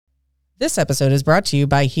This episode is brought to you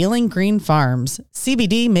by Healing Green Farms.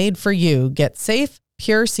 CBD made for you. Get safe,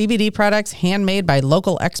 pure CBD products handmade by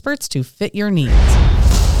local experts to fit your needs.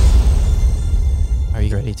 Are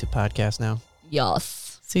you ready to podcast now?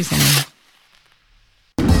 Yes. See something.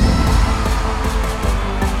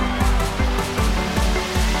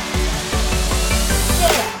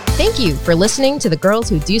 Thank you for listening to the Girls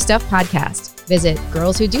Who Do Stuff podcast. Visit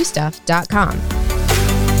girlswhodostuff.com.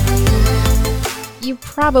 You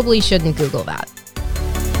probably shouldn't Google that.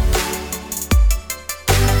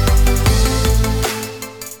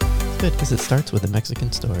 It's good because it starts with a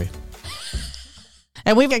Mexican story.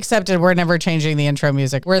 And we've accepted we're never changing the intro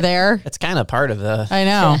music. We're there. It's kind of part of the... I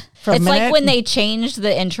know. For a It's minute. like when they changed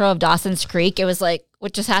the intro of Dawson's Creek. It was like,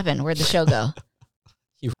 what just happened? Where'd the show go?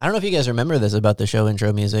 I don't know if you guys remember this about the show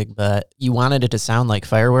intro music, but you wanted it to sound like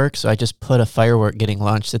fireworks, so I just put a firework getting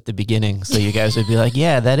launched at the beginning, so you guys would be like,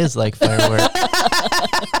 yeah, that is like fireworks.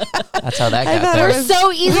 That's how that got there. We're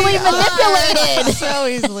so easily manipulated. So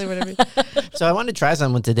easily manipulated. So I wanted to try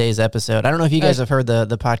something with today's episode. I don't know if you guys have heard the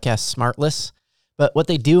podcast Smartless, but what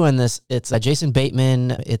they do on this, it's Jason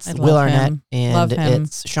Bateman, it's I Will love Arnett, him. and Love him.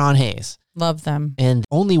 it's Sean Hayes. Love them. And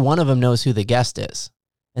only one of them knows who the guest is.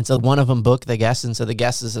 And so one of them booked the guest, and so the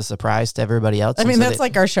guest is a surprise to everybody else. I And mean, so that's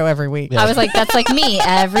like our show every week. Yeah. I was like, that's like me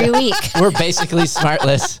every week. we're basically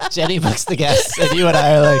Smartless. Jenny books the guests, and you and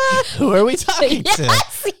I are like, who are we talking to?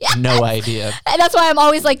 Yes. No idea. And that's why I'm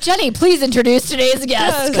always like, Jenny, please introduce today's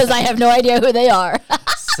guest because I have no idea who they are.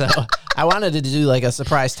 So I wanted to do like a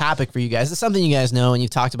surprise topic for you guys. It's something you guys know and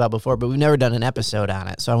you've talked about before, but we've never done an episode on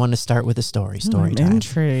it. So I wanted to start with a story I'm time.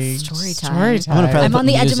 intrigued. Story time. Story I'm gonna time. probably I'm put on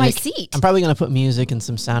the edge of my music- seat. I'm probably gonna put music and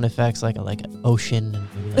some sound effects like an ocean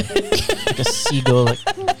and maybe like a seagull. Like,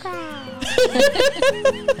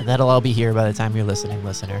 and that'll all be here by the time you're listening,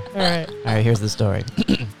 listener. All right. All right, here's the story.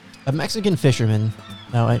 A Mexican fisherman.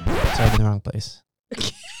 No, I started in the wrong place.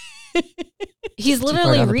 He's Too far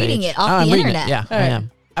literally down the reading page. it off I'm the reading internet. It. Yeah, All I right.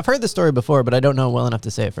 am. I've heard the story before, but I don't know well enough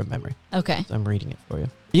to say it from memory. Okay. So I'm reading it for you.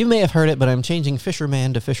 You may have heard it, but I'm changing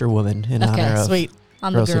fisherman to fisherwoman in Okay, honor of Sweet.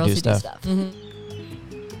 On the Girls girls Who who Do do Stuff. stuff.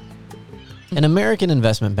 An American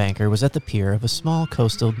investment banker was at the pier of a small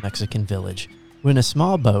coastal Mexican village when a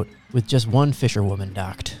small boat with just one fisherwoman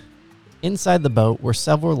docked. Inside the boat were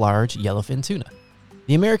several large yellowfin tuna.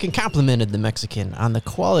 The American complimented the Mexican on the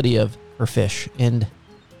quality of her fish and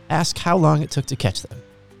asked how long it took to catch them.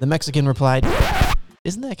 The Mexican replied,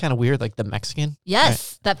 "Isn't that kind of weird, like the Mexican?"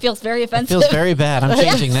 Yes, that feels very It offensive. feels very bad. I'm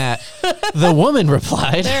changing that. The woman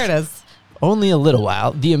replied, There it is. "Only a little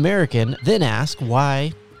while." The American then asked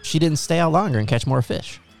why she didn't stay out longer and catch more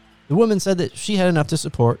fish. The woman said that she had enough to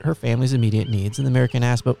support her family's immediate needs, and the American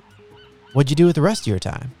asked, "But what'd you do with the rest of your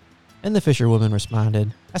time?" And the fisherwoman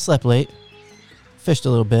responded, "I slept late, fished a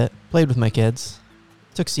little bit, played with my kids,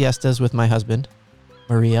 took siestas with my husband,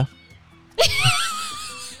 Maria,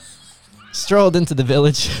 strolled into the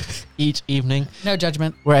village each evening No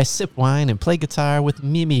judgment. where I sip wine and play guitar with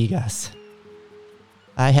mi amigas.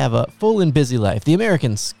 I have a full and busy life." The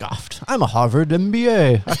American scoffed. "I'm a Harvard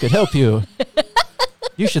MBA. I could help you.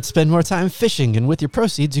 You should spend more time fishing, and with your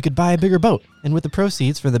proceeds, you could buy a bigger boat. And with the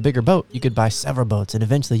proceeds for the bigger boat, you could buy several boats, and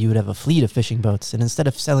eventually you would have a fleet of fishing boats. And instead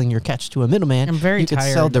of selling your catch to a middleman, I'm very you could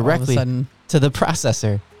tired sell all of a directly sudden. to the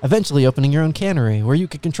processor, eventually opening your own cannery where you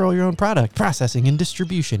could control your own product, processing, and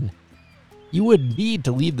distribution. You would need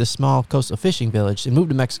to leave the small coastal fishing village and move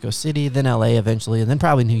to Mexico City, then LA eventually, and then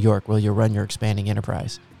probably New York where you'll run your expanding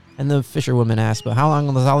enterprise." And the fisherwoman asked, "But how long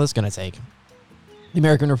is all this going to take?" The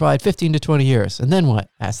American replied, 15 to 20 years. "And then what?"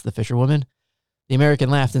 asked the fisherwoman. The American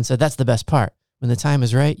laughed and said, "That's the best part. When the time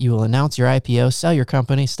is right, you will announce your IPO, sell your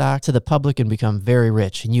company stock to the public, and become very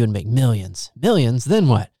rich, and you would make millions." "Millions? Then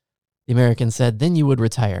what?" The American said, "Then you would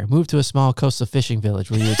retire, move to a small coastal fishing village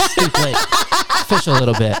where you would sleep late, fish a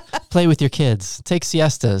little bit, play with your kids, take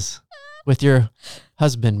siestas with your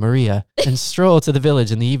husband, Maria, and stroll to the village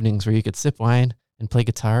in the evenings where you could sip wine and play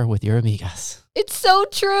guitar with your amigas." It's so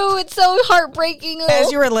true. It's so heartbreaking. As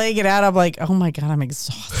you were laying it out, I'm like, oh my God, I'm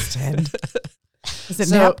exhausted. Is it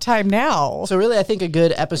nap time now? So really, I think a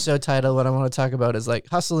good episode title, what I want to talk about is like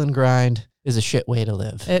hustle and grind is a shit way to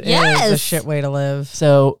live. It is a Yes. shit way to live.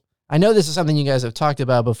 So I know this is something you guys have talked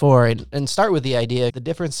about before, and start with the idea, the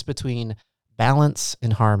difference between balance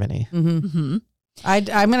and harmony. Mm-hmm. I'm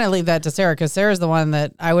going to leave that to Sarah because Sarah's the one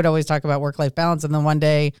that I would always talk about work-life balance. And then one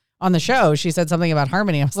day on the show, she said something about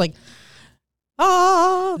harmony. I was like,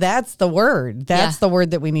 oh, that's the word. That's the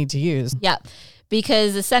word that we need to use. Yeah.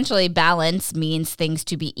 because essentially balance means things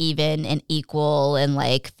to be even and equal and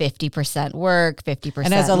like 50% work, 50%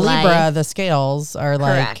 And as a life. Libra, the scales are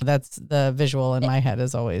like, Correct. that's the visual in my head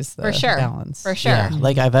is always the For sure. balance. For sure. Yeah,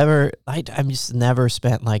 like I'm just never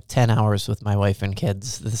spent like 10 hours with my wife and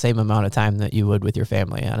kids, the same amount of time that you would with your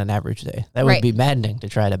family on an average day. That would Right. be maddening to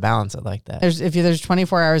try to balance it like that. There's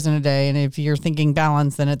 24 hours in a day, and if you're thinking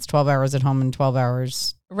balance, then it's 12 hours at home and 12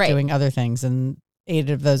 hours Right. doing other things, and 8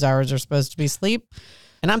 of those hours are supposed to be sleep.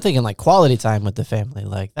 And I'm thinking like quality time with the family.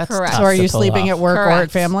 Like that's Correct. tough So are to you pull sleeping off. at work or at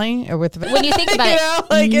Correct. family or with? When you think about You it, know,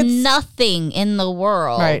 like it's nothing in the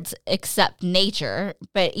world Right. except nature,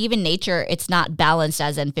 but even nature, it's not balanced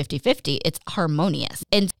as in 50-50. It's harmonious.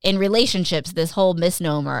 And in relationships, this whole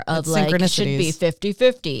misnomer of It's like, it should be synchronicities.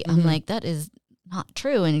 50-50. I'm Mhm. like, that is not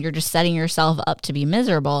true. And you're just setting yourself up to be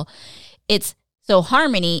miserable. So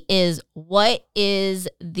harmony is what is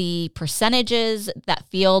the percentages that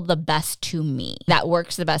feel the best to me, that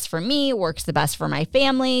works the best for me, works the best for my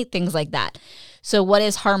family, things like that. So what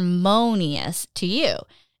is harmonious to you?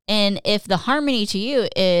 And if the harmony to you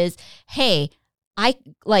is, hey, I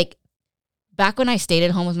like back when I stayed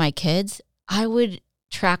at home with my kids, I would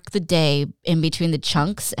track the day in between the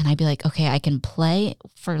chunks and I'd be like, okay, I can play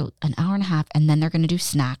for an hour and a half and then they're going to do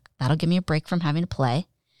snack. That'll give me a break from having to play.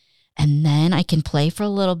 And then I can play for a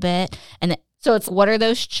little bit. And so it's, what are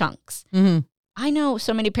those chunks? Mm-hmm. I know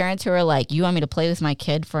so many parents who are like, you want me to play with my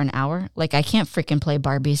kid for an hour? Like, I can't freaking play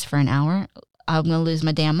Barbies for an hour. I'm going to lose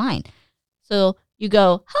my damn mind. So you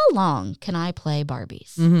go, how long can I play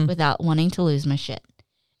Barbies Mhm. without wanting to lose my shit?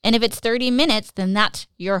 And if it's 30 minutes, then that's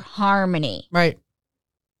your harmony. Right.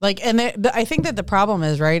 Like, and I think that the problem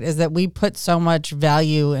is, right, is that we put so much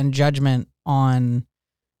value and judgment on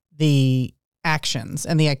the actions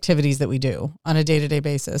and the activities that we do on a day-to-day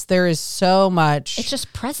basis. There is so much. It's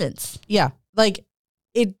just presence. Yeah. Like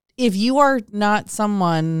if you are not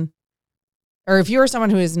someone, or if you are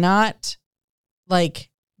someone who is not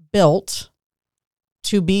like built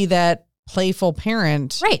to be that playful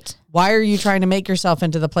parent, Right. why are you trying to make yourself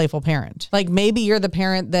into the playful parent? Like maybe you're the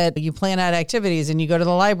parent that you plan out activities and you go to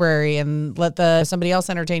the library and let somebody else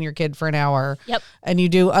entertain your kid for an hour. Yep. And you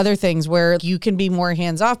do other things where you can be more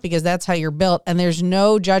hands off because that's how you're built. And there's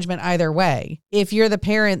no judgment either way. If you're the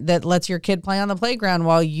parent that lets your kid play on the playground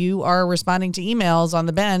while you are responding to emails on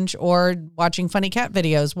the bench or watching funny cat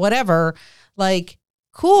videos, whatever, like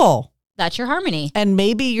cool. That's your harmony. And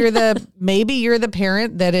maybe you're the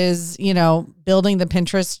parent that is, building the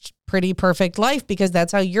Pinterest pretty perfect life because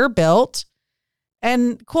that's how you're built.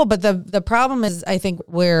 And cool. But the problem is, I think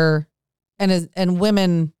where, and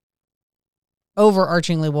women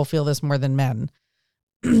overarchingly will feel this more than men,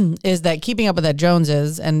 is that keeping up with that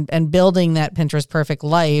Joneses and building that Pinterest perfect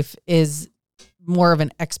life is more of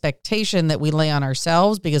an expectation that we lay on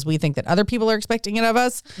ourselves because we think that other people are expecting it of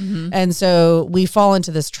us. Mm-hmm. And so we fall into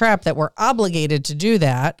this trap that we're obligated to do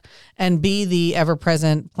that and be the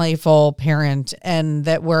ever-present, playful parent, and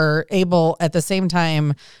that we're able at the same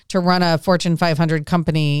time to run a Fortune 500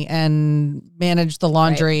 company and manage the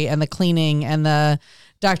laundry and the cleaning and the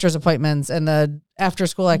doctor's appointments and the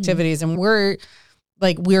after-school activities. And we're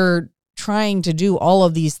trying to do all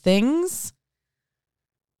of these things.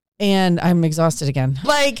 And I'm exhausted again.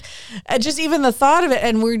 Like, just even the thought of it.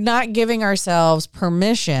 And we're not giving ourselves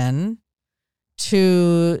permission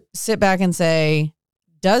to sit back and say,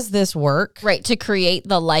 does this work? Right. To create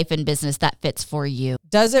the life and business that fits for you.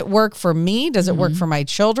 Does it work for me? Does it work for my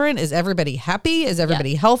children? Is everybody happy? Is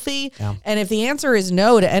everybody healthy? Yeah. And if the answer is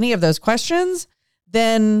no to any of those questions,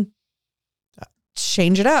 then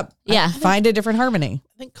change it up. Yeah. Find a different harmony.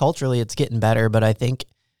 I think culturally it's getting better, but I think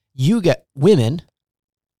you get women,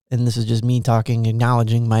 and this is just me talking,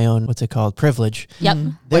 acknowledging my own, privilege. Yep.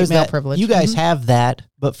 There's White male that, privilege. You guys have that,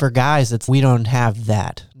 but for guys, we don't have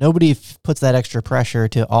that. Nobody puts that extra pressure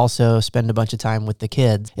to also spend a bunch of time with the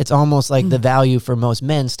kids. It's almost like the value for most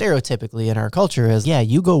men, stereotypically in our culture, is, yeah,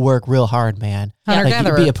 you go work real hard, man. Like, you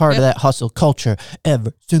Hunter-gatherer. be a part of Yep. that hustle culture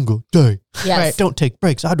every single day. Yes. Right. Don't take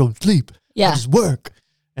breaks. I don't sleep. Yeah. I just work.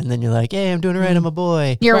 And then you're like, hey, I'm doing it right. I'm a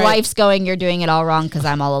boy. Your Right. wife's going, you're doing it all wrong because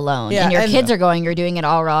I'm all alone. Yeah, and your and- kids are going, you're doing it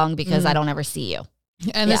all wrong because I don't ever see you.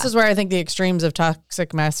 And this Yeah. is where I think the extremes of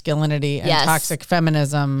toxic masculinity and Yes. toxic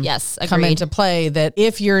feminism Yes, come agreed. into play. That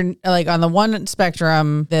if you're like on the one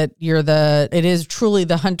spectrum, that it is truly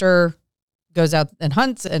the hunter goes out and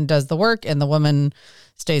hunts and does the work and the woman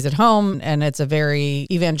stays at home. And it's a very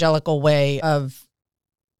evangelical way of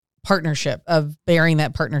partnership, of bearing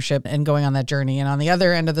that partnership and going on that journey. And on the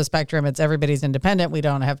other end of the spectrum, it's everybody's independent. We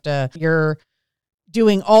don't have to, you're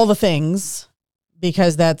doing all the things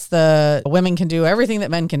because that's women can do everything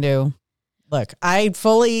that men can do. Look, I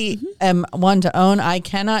fully am one to own. I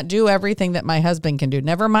cannot do everything that my husband can do.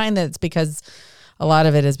 Never mind that it's because a lot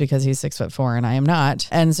of it is because he's 6'4" and I am not.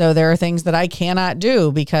 And so there are things that I cannot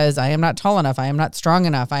do because I am not tall enough. I am not strong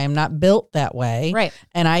enough. I am not built that way. Right.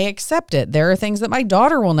 And I accept it. There are things that my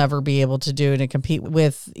daughter will never be able to do to compete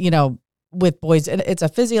with, with boys. It's a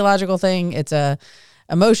physiological thing. It's a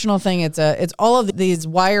emotional thing. It's all of these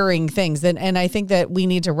wiring things. And I think that we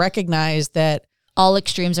need to recognize that all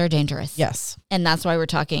extremes are dangerous. yes. And that's why we're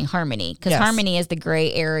talking harmony, because Yes. harmony is the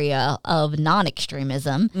gray area of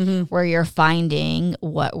non-extremism, where you're finding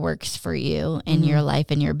what works for you in your life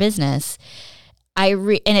and your business.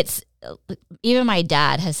 And it's even my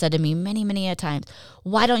dad has said to me many, many a times,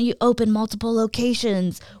 why don't you open multiple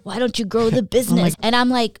locations? Why don't you grow the business? And I'm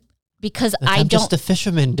like, because I'm just a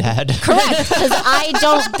fisherman, Dad. Correct, because I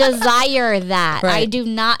don't desire that. Right. I do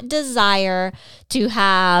not desire to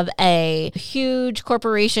have a huge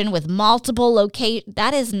corporation with multiple locations.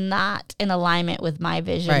 That is not in alignment with my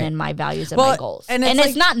vision Right. and my values and Well, my goals. and And it's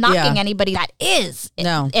it's like- not knocking yeah. anybody that is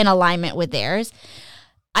No. in alignment with theirs.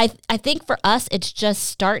 I think for us, it just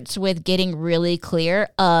starts with getting really clear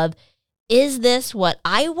of, is this what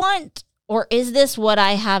I want? Or is this what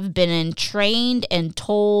I have been trained and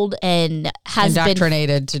told and has been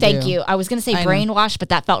Indoctrinated to do. Thank you. I was going to say I know. brainwashed, but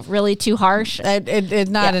that felt really too harsh. It's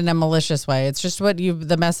not Yeah. in a malicious way. It's just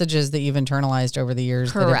the messages that you've internalized over the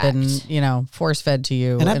years that have been, force fed to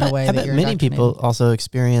you And in a way I that bet you're many people indoctrinated. also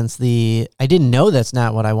experience I didn't know that's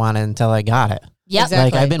not what I wanted until I got it. Yep.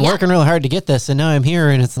 Exactly. Like I've been Yeah. working real hard to get this and now I'm here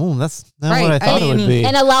and that's not Right. what I I thought it mean, would be.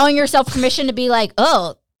 And allowing yourself permission to be like,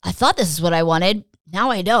 oh, I thought this is what I wanted. Now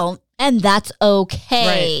I don't. And that's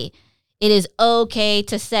okay. Right. It is okay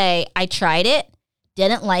to say, I tried it,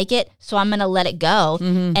 didn't like it, so I'm going to let it go.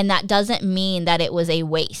 Mhm. And that doesn't mean that it was a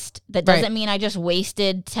waste. That Right. doesn't mean I just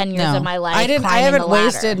wasted 10 years No. of my life. I climbing haven't the ladder.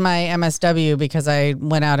 wasted my MSW because I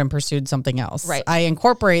went out and pursued something else. Right. I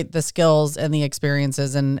incorporate the skills and the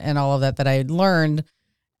experiences and all of that I had learned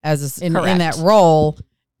in Correct. that role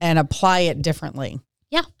and apply it differently.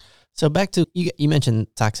 So back to you mentioned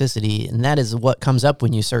toxicity, and that is what comes up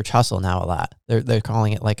when you search hustle now a lot. They're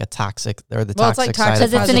calling it like a toxic or the Well, it's toxic like side toxic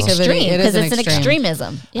of Because it's an hustle. positivity. extreme. It is Because an it's an extreme.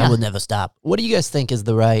 extremism. I Yeah. will never stop. What do you guys think is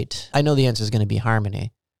the right? I know the answer is going to be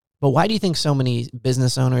harmony, but why do you think so many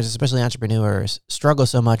business owners, especially entrepreneurs, struggle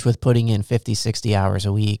so much with putting in 50, 60 hours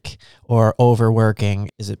a week or overworking?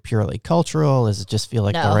 Is it purely cultural? Does it just feel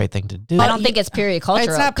like the No. right thing to do? I don't think it's purely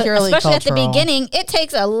cultural. not 'Cause purely especially at cultural. the beginning, it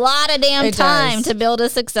takes a lot of damn It time does. to build a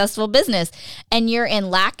successful business. And you're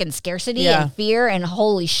in lack and scarcity Yeah. and fear and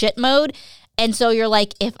holy shit mode. And so you're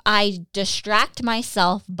like, if I distract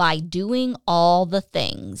myself by doing all the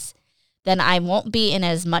things, then I won't be in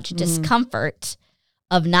as much discomfort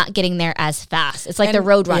of not getting there as fast. It's like the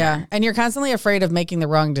road runner. Yeah. And you're constantly afraid of making the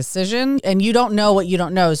wrong decision and you don't know what you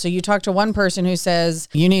don't know. So you talk to one person who says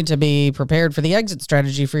you need to be prepared for the exit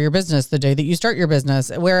strategy for your business the day that you start your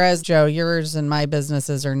business. Whereas, Joe, yours and my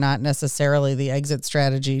businesses are not necessarily the exit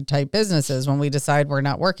strategy type businesses. When we decide we're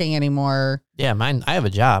not working anymore, Yeah, mine. I have a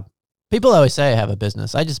job. People always say I have a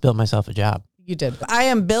business. I just built myself a job. you did. I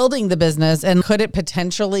am building the business, and could it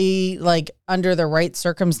potentially, like under the right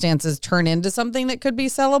circumstances, turn into something that could be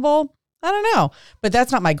sellable? I don't know, but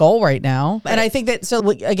that's not my goal right now. And I think that, so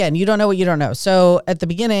again, you don't know what you don't know. So at the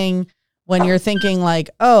beginning, when you're thinking like,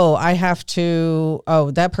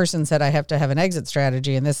 that person said I have to have an exit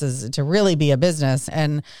strategy and this is to really be a business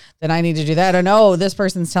and then I need to do that. And this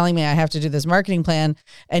person's telling me I have to do this marketing plan,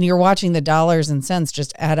 and you're watching the dollars and cents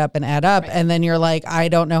just add up and add up. Right. And then you're like, I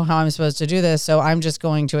don't know how I'm supposed to do this. So I'm just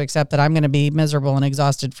going to accept that I'm going to be miserable and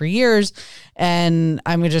exhausted for years and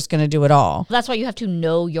I'm just going to do it all. That's why you have to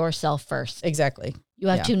know yourself first. Exactly. You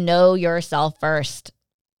have to know yourself first.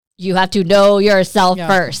 You have to know yourself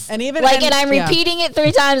first. And even and I'm repeating it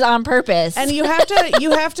 3 times on purpose. And you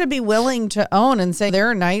have to be willing to own and say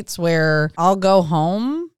there are nights where I'll go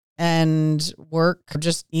home and work,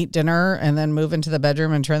 just eat dinner and then move into the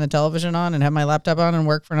bedroom and turn the television on and have my laptop on and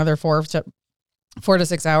work for another 4 to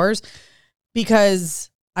 6 hours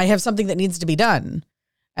because I have something that needs to be done.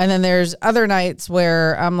 And then there's other nights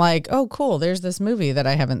where I'm like, oh, cool, there's this movie that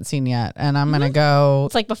I haven't seen yet. And I'm going to go.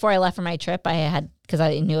 It's like before I left for my trip, because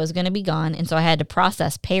I knew I was going to be gone. And so I had to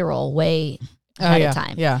process payroll way ahead of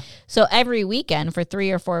time. Yeah. So every weekend for 3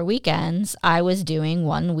 or 4 weekends, I was doing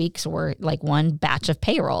 1 week's work, like one batch of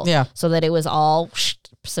payroll. Yeah. So that it was all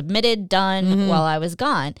submitted, done while I was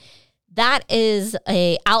gone. That is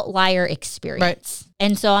a outlier experience. Right.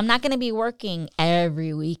 And so I'm not going to be working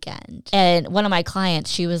every weekend. And one of my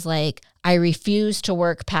clients, she was like, I refuse to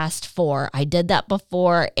work past 4. I did that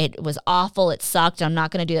before. It was awful. It sucked. I'm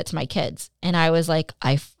not going to do that to my kids. And I was like,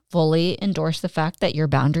 I fully endorse the fact that your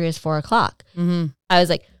boundary is 4 o'clock. Mm-hmm. I was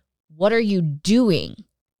like, what are you doing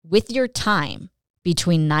with your time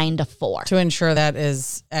between 9 to 4? To ensure that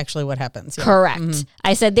is actually what happens. Yeah. Correct. Mhm.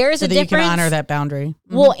 I said, there is So a that difference. you can honor that boundary.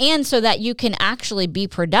 Mhm. Well, and so that you can actually be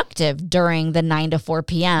productive during the 9 to 4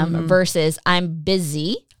 p.m. versus I'm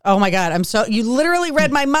busy. Oh my God. You literally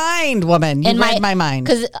read my mind, woman. You read my mind.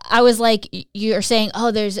 Because I was like, you're saying,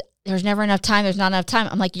 oh, there's never enough time. There's not enough time.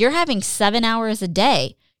 I'm like, you're having 7 hours a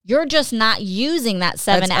day. You're just not using that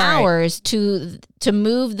 7 hours to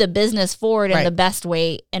move the business forward in the best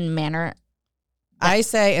way and manner. I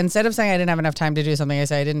say, instead of saying I didn't have enough time to do something, I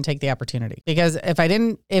say I didn't take the opportunity. Because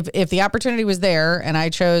if the opportunity was there and I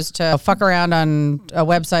chose to fuck around on a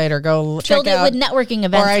website or go filled check it out, with networking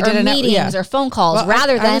events or meetings or phone calls Well,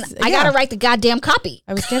 rather than I got to yeah. write the goddamn copy.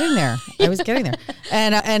 I was getting there.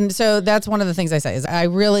 And so that's one of the things I say is I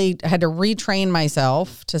really had to retrain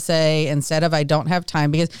myself to say, instead of I don't have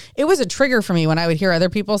time, because it was a trigger for me when I would hear other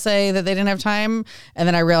people say that they didn't have time. And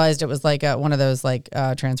then I realized it was like one of those like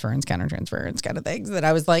transference, countertransference kind of things that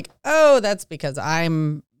I was like, oh, that's because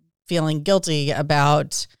I'm feeling guilty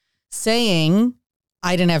about saying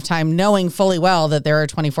I didn't have time, knowing fully well that there are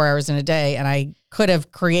 24 hours in a day and I could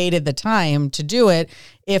have created the time to do it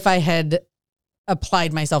if I had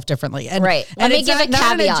applied myself differently. And, right. And Let me give a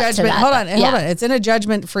caveat to that. Hold on. It's in a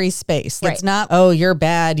judgment-free space. Right. It's not, oh, you're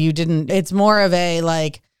bad. You didn't. It's more of a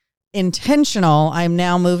like intentional. I'm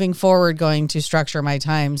now moving forward, going to structure my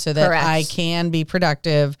time so that I can be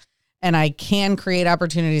productive and I can create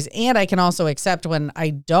opportunities, and I can also accept when I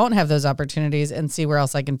don't have those opportunities and see where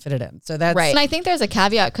else I can fit it in. So that's right. And I think there's a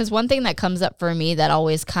caveat, because one thing that comes up for me that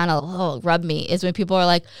always kind of rubbed me is when people are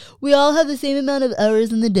like, we all have the same amount of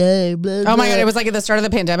hours in the day. Blah, blah. Oh my God. It was like at the start of the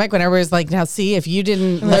pandemic when everybody was like, now see, if you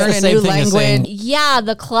didn't learn a new language. Yeah,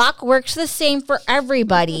 the clock works the same for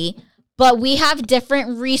everybody. But we have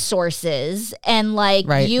different resources, and like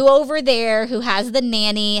you over there who has the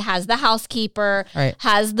nanny, has the housekeeper,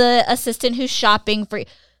 has the assistant who's shopping for you.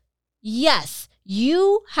 Yes,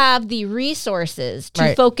 you have the resources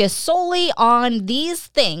to focus solely on these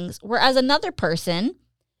things, whereas another person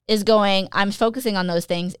is going, I'm focusing on those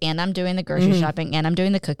things, and I'm doing the grocery shopping, and I'm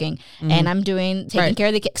doing the cooking, and I'm taking care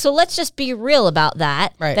of the kids. So let's just be real about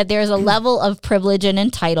that, that there's a level of privilege and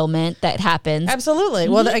entitlement that happens. Absolutely.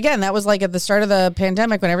 Well, again, that was like at the start of the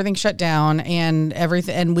pandemic when everything shut down and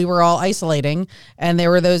everything, and we were all isolating, and there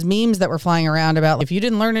were those memes that were flying around about if you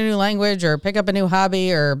didn't learn a new language or pick up a new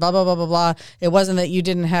hobby or blah, blah, blah, blah, blah. It wasn't that you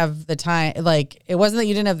didn't have the time. Like, it wasn't that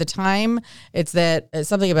you didn't have the time. It's that it's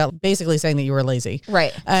something about basically saying that you were lazy.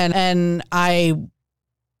 Right. And I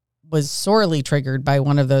was sorely triggered by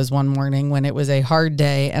one of those one morning when it was a hard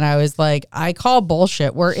day. And I was like, I call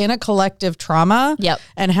bullshit. We're in a collective trauma. Yep.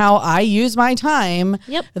 And how I use my time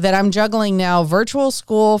that I'm juggling now virtual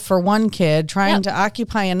school for one kid, trying to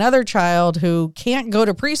occupy another child who can't go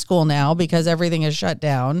to preschool now because everything is shut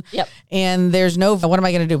down. Yep. And there's no, what am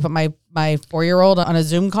I going to do? Put my 4-year-old on a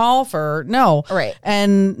Zoom call for no. Right.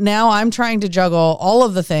 And now I'm trying to juggle all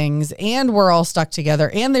of the things, and we're all stuck together,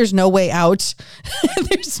 and there's no way out.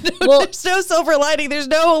 There's no silver lining. There's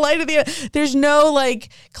no light at the end. There's no like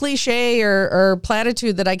cliche or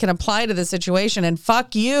platitude that I can apply to the situation. And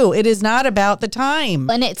fuck you. It is not about the time.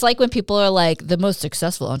 And it's like when people are like, the most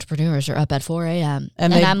successful entrepreneurs are up at 4 a.m.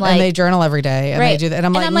 And I'm like, and they journal every day and they do that. And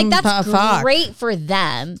I'm like, that's fuck. great for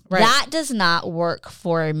them. Right. That does not work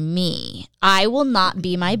for me. I will not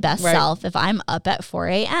be my best self if I'm up at 4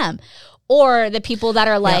 a.m. Or the people that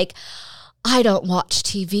are like, I don't watch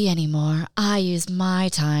TV anymore. I use my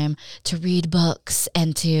time to read books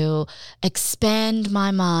and to expand my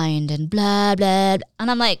mind and blah, blah, blah. And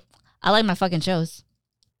I'm like, I like my fucking shows.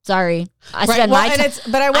 Sorry. I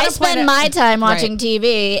spend my time watching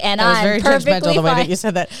TV, and I'm very perfectly judgmental the way fine. that you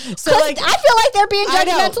said that. So like, I feel like they're being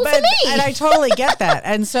judgmental to me. And I totally get that.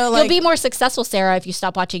 And so like, you'll be more successful, Sarah, if you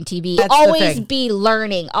stop watching TV. That's Always be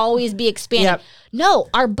learning, always be expanding. Yep. No,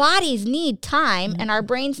 our bodies need time and our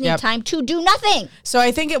brains need time to do nothing. So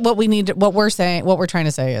I think what we're trying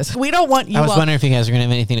to say is we don't want you. I was wondering if you guys are going to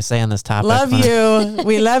have anything to say on this topic. Love you.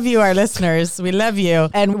 We love you, our listeners. We love you.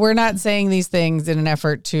 And we're not saying these things in an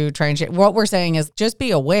effort to try and change. What we're saying is just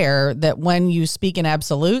be aware that when you speak in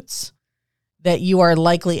absolutes, that you are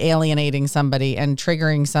likely alienating somebody and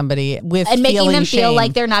triggering somebody with and making them shame. Feel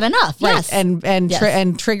like they're not enough. Right. Yes. And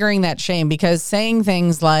triggering that shame, because saying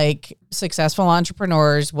things like successful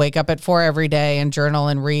entrepreneurs wake up at 4 every day and journal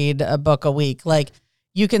and read a book a week. Like,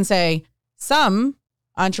 you can say some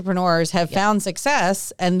entrepreneurs have found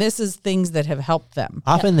success, and this is things that have helped them.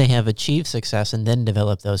 Often they have achieved success and then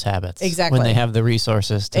develop those habits. Exactly. When they have the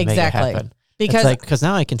resources to make it happen. Because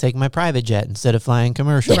now I can take my private jet instead of flying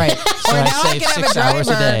commercial. Right. So Or I now I save can have 6 a hours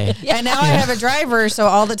a driver. day. And now I have a driver. So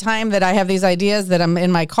all the time that I have these ideas that I'm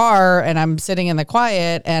in my car and I'm sitting in the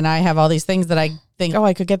quiet and I have all these things that I think,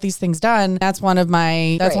 I could get these things done. That's one of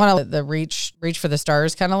the reach for the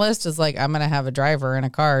stars kind of list is like, I'm going to have a driver in a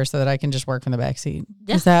car so that I can just work from the backseat.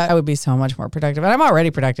 Because that would be so much more productive. And I'm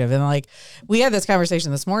already productive. And like, we had this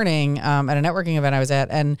conversation this morning at a networking event I was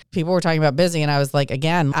at, and people were talking about busy. And I was like,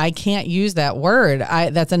 again, I can't use that word.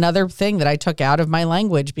 That's another thing that I took out of my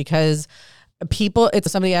language because if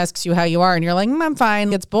somebody asks you how you are and you're like, I'm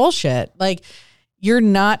fine. It's bullshit. Like, you're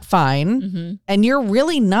not fine and you're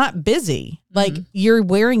really not busy. Like, you're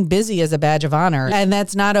wearing busy as a badge of honor and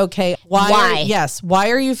that's not okay. Why? Yes.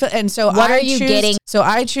 Why are you? And so what are you getting? So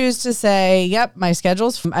I choose to say, yep, my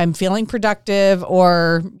I'm feeling productive,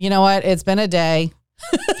 or you know what? It's been a day.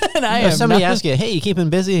 And If somebody asks you, hey, you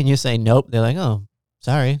keeping busy? And you say, nope. They're like, oh,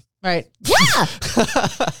 sorry. Right. Yeah.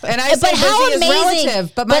 And I say busy is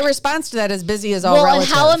relative, but my response to that is busy is all relative.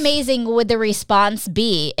 And how amazing would the response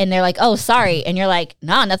be? And they're like, oh, sorry. And you're like,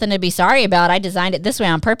 no, nothing to be sorry about. I designed it this way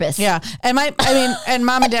on purpose. Yeah. And and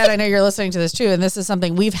mom and dad, I know you're listening to this too. And this is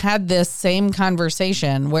something we've had this same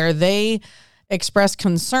conversation where they express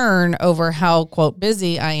concern over how, quote,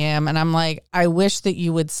 busy I am. And I'm like, I wish that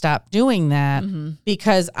you would stop doing that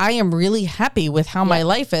because I am really happy with how my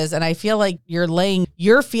life is. And I feel like you're laying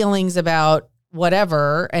your feelings about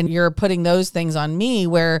whatever and you're putting those things on me,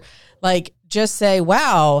 where like, just say,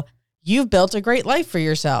 wow, you've built a great life for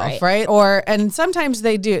yourself, right? And sometimes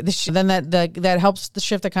they do. Then that helps to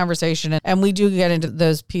shift the conversation. And we do get into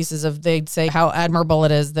those pieces of, they'd say how admirable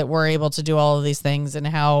it is that we're able to do all of these things and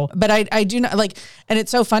how, but I do not like, and it's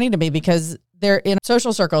so funny to me because they're in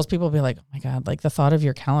social circles, people will be like, oh my God, like the thought of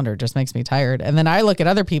your calendar just makes me tired. And then I look at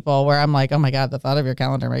other people where I'm like, oh my God, the thought of your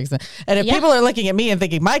calendar makes it. And if people are looking at me and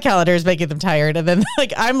thinking my calendar is making them tired, and then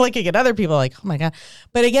like I'm looking at other people like, oh my God.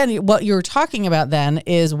 But again, what you're talking about then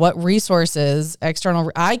is what resources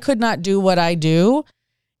I could not do what I do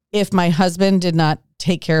if my husband did not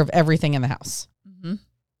take care of everything in the house.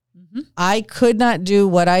 I could not do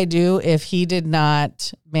what I do if he did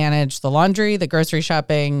not manage the laundry, the grocery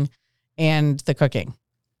shopping, and the cooking.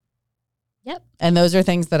 Yep. And those are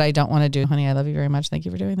things that I don't want to do. Honey, I love you very much. Thank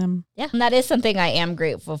you for doing them. Yeah. And that is something I am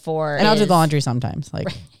grateful for. And I'll do the laundry sometimes. Like,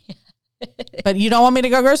 but you don't want me to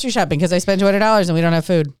go grocery shopping because I spend $200 and we don't have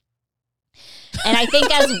food. And I think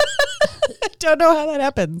I don't know how that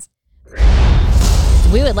happens.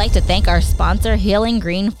 We would like to thank our sponsor, Healing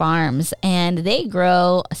Green Farms, and they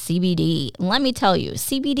grow CBD. Let me tell you,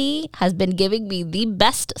 CBD has been giving me the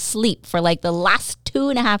best sleep for like the last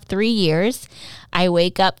 2.5, 3 years. I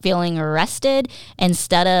wake up feeling rested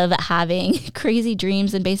instead of having crazy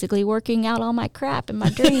dreams and basically working out all my crap in my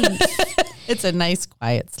dreams. It's a nice,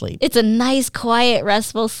 quiet sleep. It's a nice, quiet,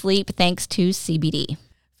 restful sleep thanks to CBD.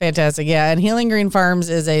 Fantastic. Yeah. And Healing Green Farms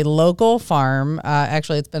is a local farm.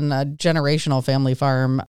 Actually, it's been a generational family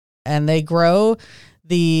farm, and they grow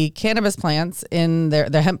the cannabis plants in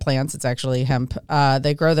the hemp plants. It's actually hemp.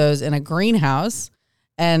 They grow those in a greenhouse,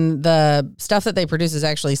 and the stuff that they produce is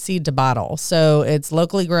actually seed to bottle. So it's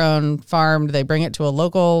locally grown, farmed. They bring it to a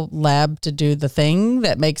local lab to do the thing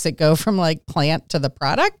that makes it go from like plant to the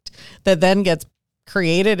product that then gets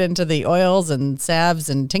created into the oils and salves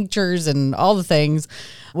and tinctures and all the things,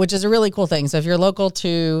 which is a really cool thing. So if you're local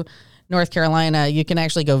to North Carolina, you can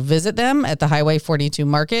actually go visit them at the Highway 42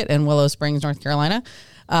 Market in Willow Springs, North Carolina.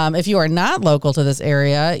 If you are not local to this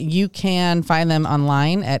area, you can find them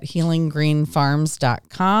online at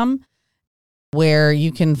healinggreenfarms.com, where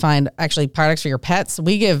you can find actually products for your pets.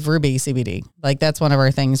 We give Ruby CBD. Like that's one of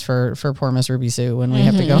our things for poor Miss Ruby Sue when we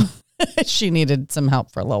have to go. She needed some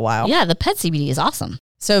help for a little while. Yeah, the pet CBD is awesome.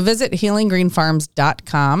 So visit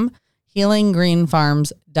healinggreenfarms.com,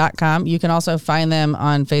 healinggreenfarms.com. You can also find them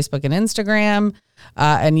on Facebook and Instagram.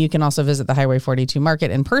 And you can also visit the Highway 42 Market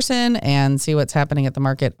in person and see what's happening at the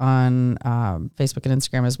market on Facebook and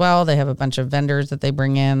Instagram as well. They have a bunch of vendors that they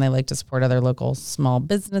bring in. They like to support other local small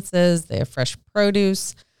businesses. They have fresh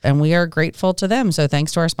produce, and we are grateful to them. So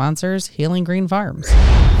thanks to our sponsors, Healing Green Farms.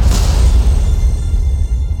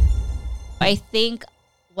 I think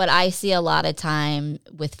what I see a lot of time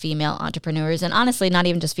with female entrepreneurs, and honestly, not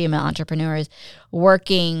even just female entrepreneurs,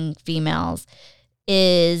 working females,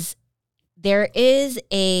 is there is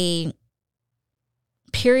a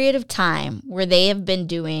period of time where they have been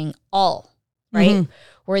doing all, right? Mm-hmm.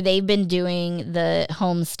 Where they've been doing the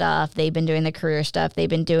home stuff, they've been doing the career stuff, they've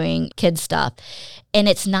been doing kid stuff, and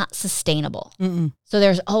it's not sustainable. Mm-mm. So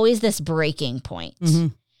there's always this breaking point. Mm-hmm.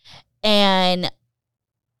 And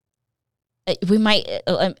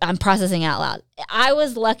I'm processing out loud. I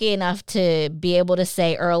was lucky enough to be able to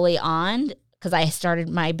say early on, because I started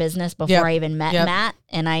my business before I even met Matt,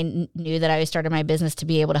 and I knew that I started my business to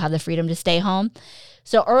be able to have the freedom to stay home.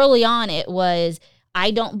 So early on, it was,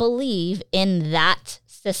 I don't believe in that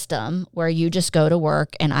system where you just go to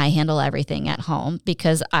work and I handle everything at home,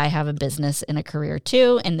 because I have a business and a career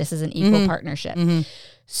too, and this is an equal partnership.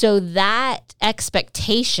 So that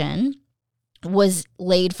expectation was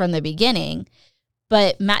laid from the beginning,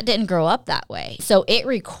 but Matt didn't grow up that way. So it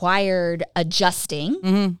required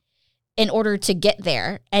adjusting in order to get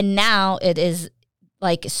there. And now it is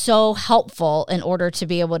like so helpful in order to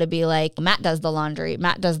be able to be like, Matt does the laundry,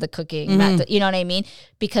 Matt does the cooking, you know what I mean?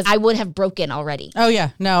 Because I would have broken already. Oh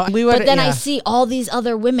yeah, no, we would. But then I see all these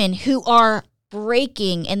other women who are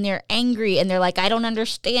breaking and they're angry and they're like, I don't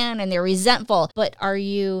understand, and they're resentful. But are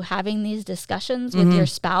you having these discussions with your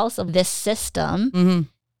spouse of this system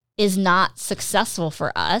is not successful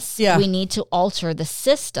for us? Yeah. We need to alter the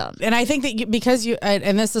system. And I think that because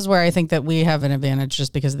and this is where I think that we have an advantage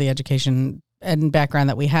just because of the education and background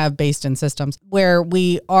that we have based in systems, where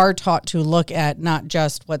we are taught to look at not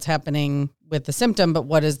just what's happening with the symptom, but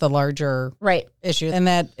what is the larger issue. And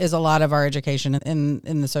that is a lot of our education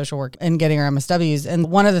in the social work and getting our MSWs.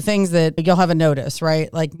 And one of the things that you'll have a notice,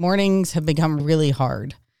 right? Like mornings have become really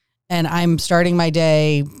hard, and I'm starting my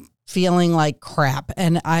day feeling like crap,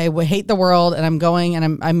 and I would hate the world, and I'm going,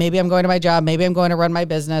 and maybe I'm going to my job, maybe I'm going to run my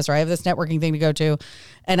business, or I have this networking thing to go to,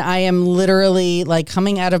 and I am literally like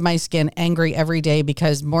coming out of my skin angry every day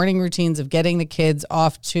because morning routines of getting the kids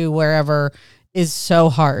off to wherever is so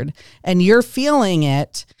hard, and you're feeling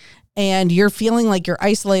it, and you're feeling like you're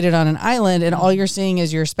isolated on an island, and all you're seeing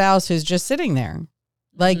is your spouse who's just sitting there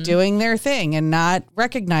like doing their thing and not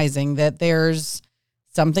recognizing that there's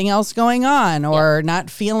something else going on, or not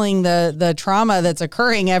feeling the trauma that's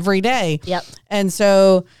occurring every day. And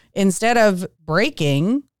so instead of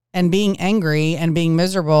breaking and being angry and being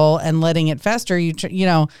miserable and letting it fester, you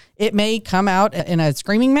know, it may come out in a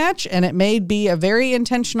screaming match, and it may be a very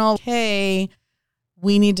intentional, hey,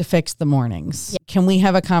 we need to fix the mornings. Can we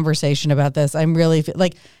have a conversation about this? I'm really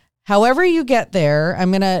like, however you get there,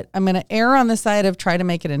 I'm gonna err on the side of try to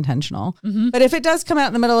make it intentional. But if it does come out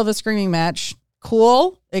in the middle of a screaming match,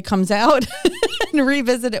 cool, it comes out, and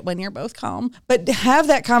revisit it when you're both calm. But have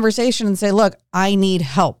that conversation and say, look, I need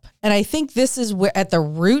help. And I think this is where at the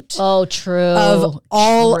root of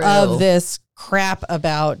all of this crap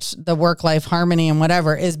about the work-life harmony and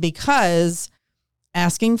whatever is because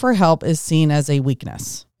asking for help is seen as a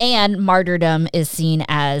weakness. And martyrdom is seen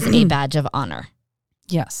as a badge of honor.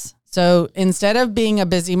 Yes. So instead of being a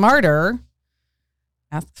busy martyr,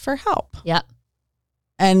 ask for help. Yep.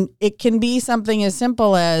 And it can be something as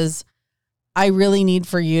simple as, I really need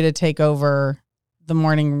for you to take over the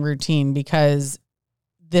morning routine because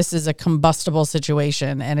this is a combustible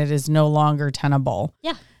situation and it is no longer tenable.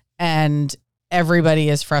 Yeah. And everybody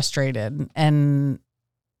is frustrated, and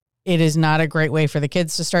it is not a great way for the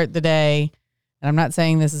kids to start the day. And I'm not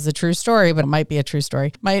saying this is a true story, but it might be a true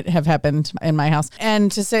story. Might have happened in my house.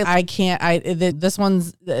 And to say, Samantha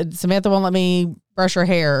won't let me brush her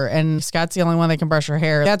hair, and Scott's the only one that can brush her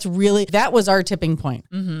hair. That was our tipping point,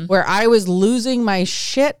 where I was losing my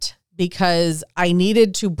shit because I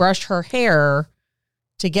needed to brush her hair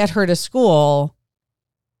to get her to school,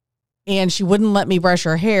 and she wouldn't let me brush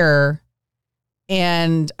her hair.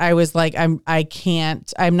 And I was like, I'm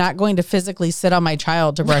not going to physically sit on my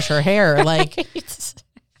child to brush her hair. Like,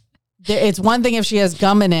 it's one thing if she has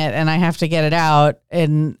gum in it and I have to get it out.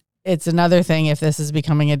 And it's another thing if this is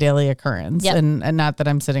becoming a daily occurrence. And not that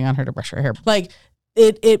I'm sitting on her to brush her hair. Like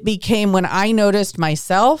it became, when I noticed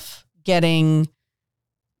myself getting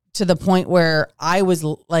to the point where I was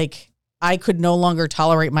like, I could no longer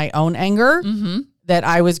tolerate my own anger, that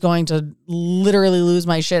I was going to literally lose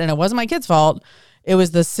my shit. And it wasn't my kid's fault. It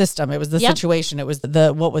was the system. It was the situation. It was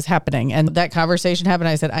what was happening. And that conversation happened.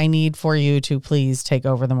 I said, I need for you to please take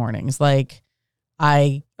over the mornings. Like,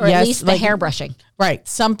 Or at least the hair brushing. Right.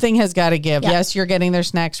 Something has got to give. Yep. Yes, you're getting their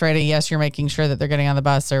snacks ready. Yes, you're making sure that they're getting on the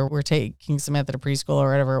bus, or we're taking Samantha to preschool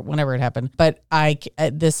or whatever, whenever it happened. But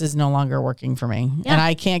this is no longer working for me. Yeah. And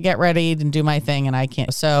I can't get ready and do my thing, and I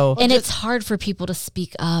can't. So, and it's hard for people to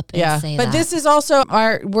speak up and say that. But this is also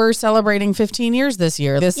we're celebrating 15 years this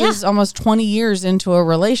year. This is almost 20 years into a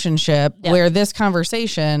relationship where this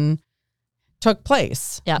conversation took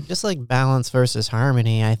place. Yeah. Just like balance versus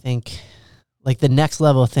harmony, I think like the next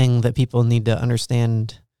level thing that people need to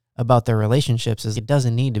understand about their relationships is it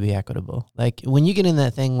doesn't need to be equitable. Like when you get in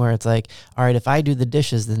that thing where it's like, all right, if I do the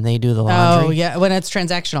dishes, then they do the laundry. Oh yeah, when it's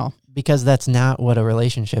transactional. because that's not what a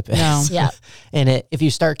relationship is. No. Yeah. And if you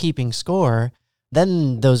start keeping score,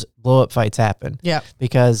 then those blow up fights happen. Yeah.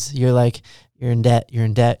 Because you're like, you're in debt, you're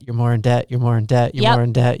more in debt, you're more in debt, you're Yep. more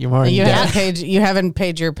in debt, you're more in You debt. haven't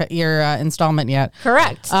paid your installment yet.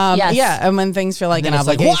 Correct. Yes. Yeah, and when things feel like an And it's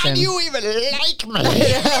like, obligation. why do you even like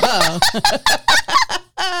me?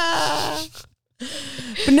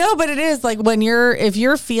 But no, but it is like if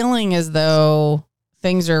you're feeling as though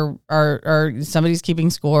things are somebody's keeping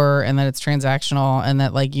score and that it's transactional and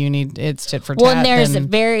that like it's tit for tat. Well, and there's then,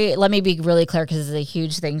 let me be really clear because this is a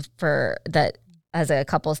huge thing for that as a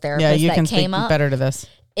couples therapist yeah, you that can came speak up better to this.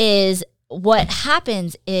 is what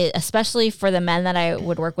happens is, especially for the men that I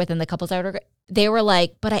would work with and the couples I would work with, they were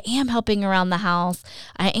like, but I am helping around the house.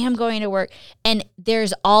 I am going to work. And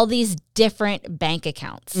there's all these different bank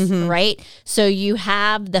accounts, right? So you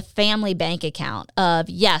have the family bank account of,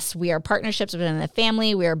 yes, we are partnerships within the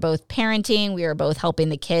family. We are both parenting. We are both helping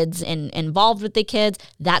the kids and involved with the kids.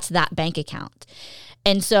 That's that bank account.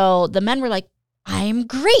 And so the men were like, I'm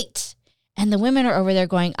great. And the women are over there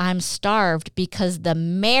going, I'm starved because the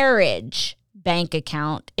marriage bank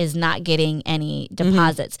account is not getting any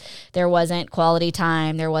deposits. There wasn't quality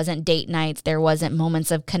time. There wasn't date nights. There wasn't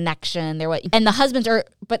moments of connection. And the husbands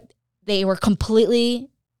but they were completely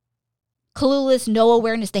clueless, no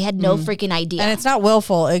awareness. They had no freaking idea. And it's not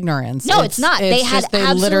willful ignorance. No, it's not. They had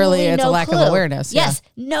absolutely it's no a lack clue. of awareness. Yes,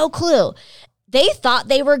 no clue. They thought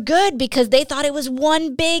they were good because they thought it was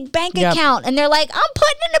one big bank Yep. account. And they're like, I'm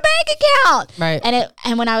putting in a bank account. Right.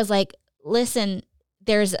 And when I was like, listen,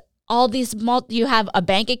 there's all these, you have a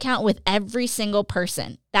bank account with every single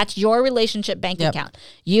person. That's your relationship bank Yep. account.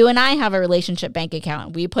 You and I have a relationship bank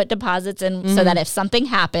account. We put deposits in so that if something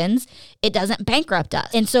happens, it doesn't bankrupt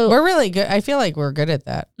us. And so We're really good. I feel like we're good at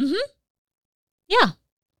that. yeah,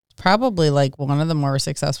 Probably like one of the more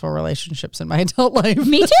successful relationships in my adult life.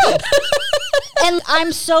 me too. And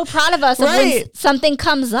I'm so proud of us. Of when Right. something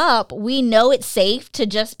comes up, we know it's safe to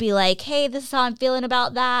just be like, hey, this is how I'm feeling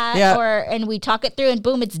about that. Yeah. And we talk it through and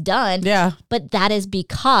boom, it's done. Yeah. But that is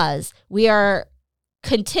because we are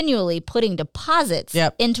continually putting deposits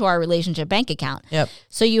Yep. into our relationship bank account. Yep.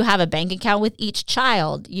 So you have a bank account with each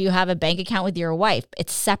child. You have a bank account with your wife.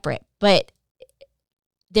 It's separate. But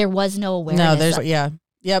there was no awareness. Yeah.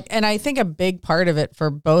 Yep. And I think a big part of it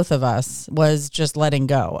for both of us was just letting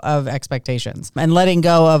go of expectations and letting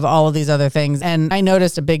go of all of these other things. And I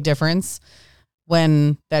noticed a big difference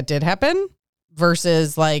when that did happen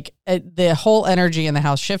versus like the whole energy in the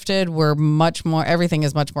house shifted. Everything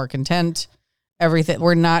is much more content.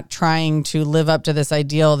 We're not trying to live up to this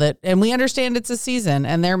ideal and we understand it's a season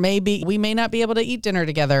and we may not be able to eat dinner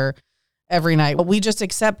together every night, but we just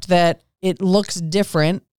accept that it looks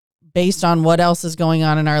different based on what else is going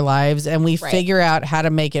on in our lives, and we figure out how to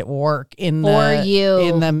make it work in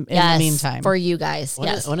the meantime. For you guys.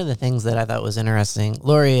 One of the things that I thought was interesting,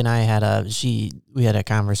 Lori and I had a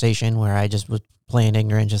conversation where I just was playing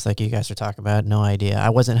ignorant, just like you guys are talking about, no idea. I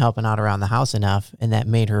wasn't helping out around the house enough, and that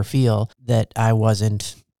made her feel that I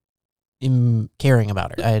wasn't caring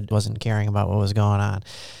about her. I wasn't caring about what was going on.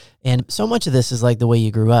 And so much of this is like the way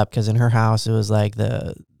you grew up, because in her house, it was like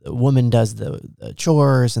the woman does the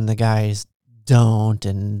chores and the guys don't,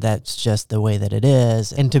 and that's just the way that it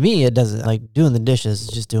is. And to me, it doesn't, like doing the dishes is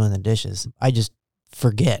just doing the dishes. I just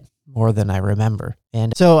forget more than I remember.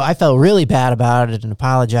 And so I felt really bad about it and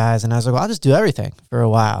apologized. And I was like, well, I'll just do everything for a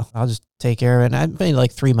while. I'll just take care of it. And I'd been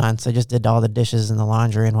like 3 months. I just did all the dishes and the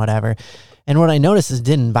laundry and whatever. And what I noticed is it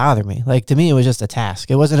didn't bother me. Like, to me, it was just a task.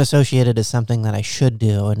 It wasn't associated as something that I should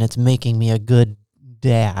do, and it's making me a good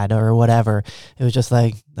dad or whatever. It was just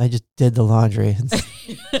like, I just did the laundry.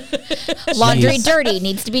 Laundry dirty,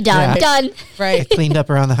 needs to be done. Yeah. Done. Right. I cleaned up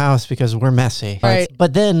around the house because we're messy. Right.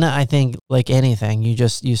 But then I think, like anything,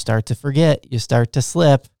 you start to forget, you start to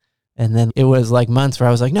slip. And then it was like months where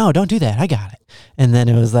I was like, no, don't do that. I got it. And then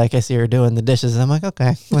it was like, I see her doing the dishes. And I'm like,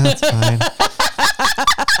 okay, well, that's fine.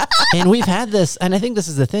 And we've had this, and I think this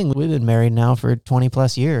is the thing. We've been married now for 20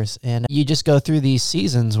 plus years. And you just go through these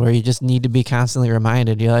seasons where you just need to be constantly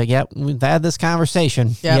reminded. You're like, yep, we've had this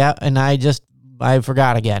conversation. Yep. Yeah. And I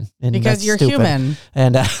forgot again. And Because that's you're stupid. human.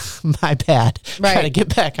 And my bad. Right. Trying to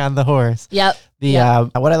get back on the horse. Yep.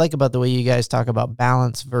 What I like about the way you guys talk about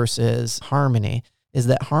balance versus harmony is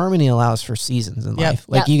that harmony allows for seasons in Yep. life.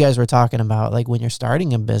 Like you guys were talking about, like when you're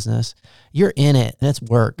starting a business, you're in it and it's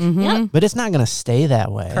work, Yep. but it's not going to stay that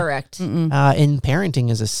way. Correct. And parenting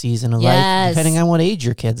is a season of life, Yes. depending on what age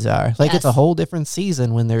your kids are. Like it's a Yes. whole different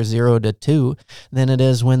season when they're 0 to 2 than it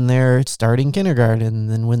is when they're starting kindergarten,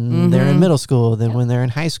 than when they're in middle school, than when they're in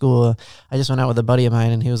high school. I just went out with a buddy of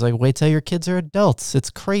mine and he was like, wait till your kids are adults. It's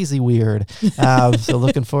crazy weird. So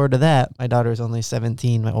looking forward to that. My daughter's only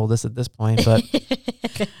 17, my oldest at this point, but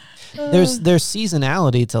there's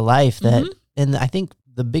seasonality to life that, and I think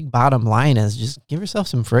the big bottom line is just give yourself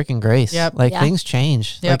some freaking grace. Yep. Like Yeah. things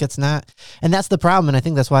change. Yep. Like it's not, and that's the problem. And I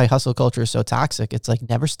think that's why hustle culture is so toxic. It's like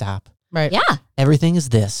never stop. Right. Yeah. Everything is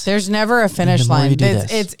this. There's never a finish the more line. you do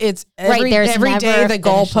It's Right, every, there's every never day a the finish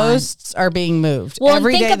line. goalposts are being moved. Well, and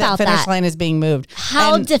every think day about that finish that. line is being moved.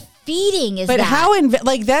 How And- defeating is but that? how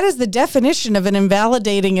like that is the definition of an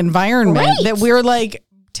invalidating environment, Right. that we're like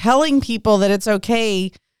telling people that it's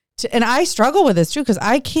okay to, and I struggle with this too, because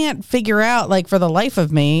I can't figure out, like, for the life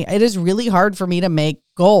of me, it is really hard for me to make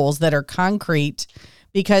goals that are concrete,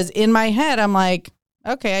 because in my head I'm like,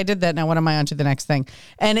 okay, I did that. Now what am I on to the next thing?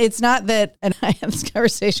 And it's not that, and I had this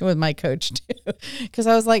conversation with my coach too, because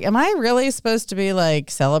I was like, am I really supposed to be like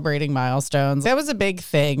celebrating milestones? That was a big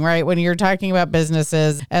thing, right? When you're talking about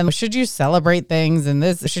businesses, and should you celebrate things, and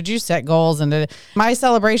this, should you set goals? And my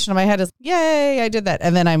celebration in my head is, yay, I did that.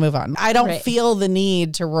 And then I move on. I don't Right. feel the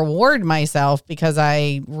need to reward myself because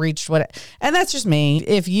I reached and that's just me.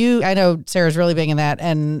 If you, I know Sarah's really big in that,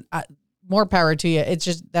 and more power to you. It's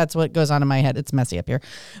just, that's what goes on in my head. It's messy up here.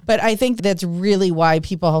 But I think that's really why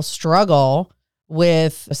people struggle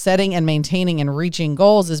with setting and maintaining and reaching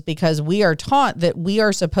goals, is because we are taught that we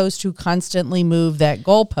are supposed to constantly move that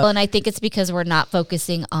goalpost. Well, and I think it's because we're not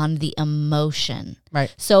focusing on the emotion.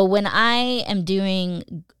 Right. So when I am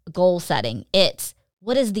doing goal setting, it's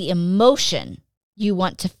what is the emotion you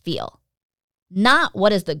want to feel? Not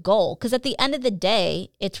what is the goal, because at the end of the day,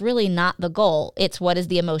 it's really not the goal. It's what is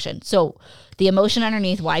the emotion. So the emotion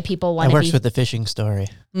underneath why people It want to works be. with the fishing story.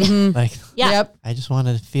 Mhm. Like Yeah. Yep. I just want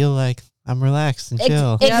to feel like I'm relaxed and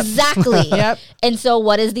chill. Exactly. Yep. And so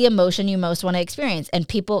what is the emotion you most want to experience? And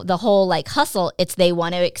people, the whole like hustle, it's they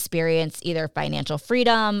want to experience either financial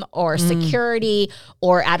freedom or security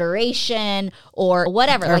or adoration or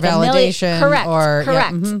whatever. Or like validation, Correct. or- yeah,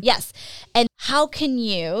 correct. mhm. Yes. And how can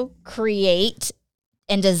you create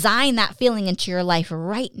and design that feeling into your life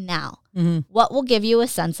right now? Mhm. What will give you a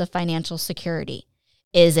sense of financial security?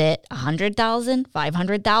 Is it 100,000,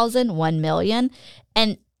 500,000, 1 million?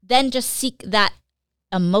 And then just seek that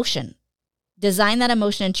emotion. Design that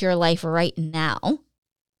emotion into your life right now,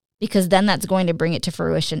 because then that's going to bring it to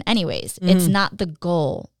fruition anyways. It's not the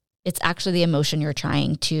goal. It's actually the emotion you're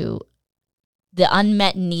trying to, the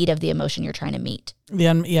unmet need of the emotion you're trying to meet. The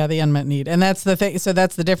unmet need. And that's the thing. So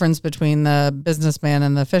that's the difference between the businessman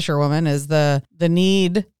and the fisherwoman, is the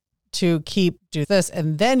need to do this,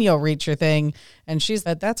 and then you'll reach your thing. And she's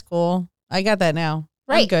like, that's cool. I got that now.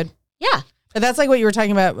 I'm Right. good. Yeah. But that's like what you were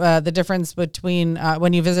talking about, the difference between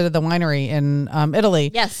when you visited the winery in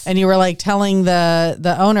Italy. Yes. And you were like telling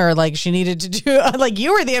the owner, like, she needed to do, like,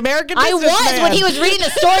 you were the American I businessman. was, when he was reading the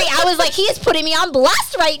story, I was like, he is putting me on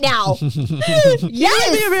blast right now. You were the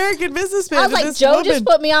Yes. American businessman. I was to like, this Joe woman. just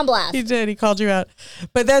put me on blast. He did. He called you out.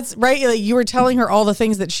 But that's right. Like, you were telling her all the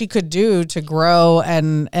things that she could do to grow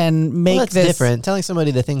and make Well, that's this different. Telling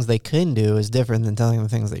somebody the things they can do is different than telling them the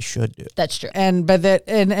things they should do. That's true. And at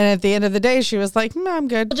the end of the day, she was like, no, I'm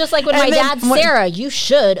good. Just like when And my then dad, Sarah, you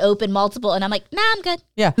should open multiple. And I'm like, nah, I'm good.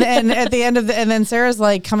 Yeah. And at the end of and then Sarah's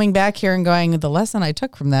like coming back here and going, the lesson I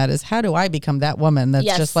took from that is, how do I become that woman that's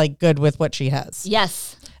Yes. just like good with what she has?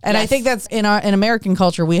 Yes. And I Yes. think that's in American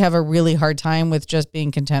culture, we have a really hard time with just being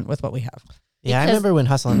content with what we have. Yeah, I Because- remember when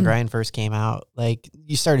Hustle and Grind first came out, like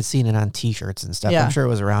you started seeing it on t-shirts and stuff. Yeah. I'm sure it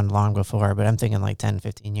was around long before, but I'm thinking like 10,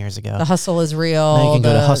 15 years ago. The hustle is real. Now you can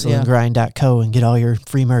go to Yeah. hustleandgrind.co and get all your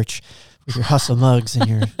free merch with your hustle mugs and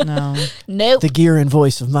your No. Nope. the gear and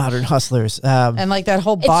voice of modern hustlers. And like that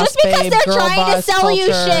whole It's boss just because babe, they're girl trying to boss sell you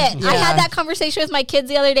culture. shit. I had that conversation with my kids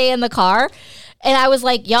the other day in the car, and I was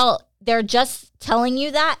like, y'all, they're just telling you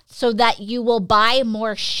that so that you will buy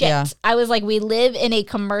more shit. Yeah. I was like, we live in a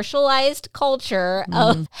commercialized culture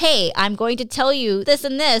of, hey, I'm going to tell you this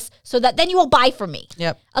and this so that then you will buy from me.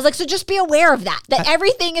 Yep. I was like, so just be aware of that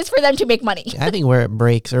everything is for them to make money. I think where it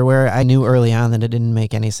breaks, or where I knew early on that it didn't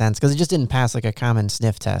make any sense, because it just didn't pass like a common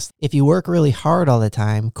sniff test. If you work really hard all the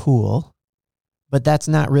time, cool, but that's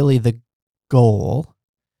not really the goal,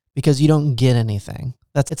 because you don't get anything.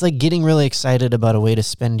 It's like getting really excited about a way to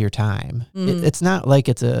spend your time. Mhm. It's not like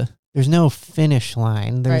it's a There's no finish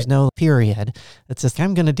line. There's no period. It's just,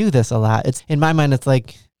 I'm going to do this a lot. It's in my mind, it's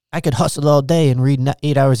like I could hustle all day and read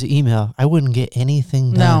 8 hours of email. I wouldn't get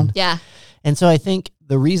anything done. No. Yeah. And so I think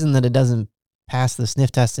the reason that it doesn't pass the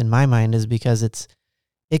sniff test in my mind is because it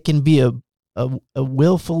can be a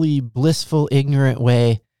willfully blissful, ignorant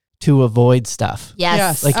way to avoid stuff.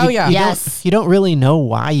 Yes. Like you don't really know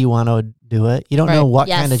why you want to do it. You don't know what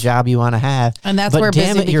kind of job you want to have. And that's but where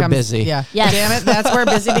damn busy it, you're becomes, busy. Yeah. Yes. Damn it. That's where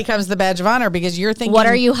busy becomes the badge of honor because you're thinking, what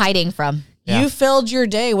are you hiding from? You filled your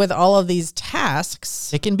day with all of these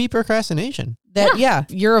tasks. It can be procrastination. That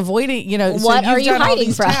you're avoiding, What so are you've you done all hiding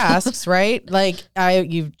these from? tasks, right? Like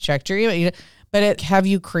you've checked your email, but have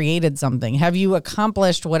you created something? Have you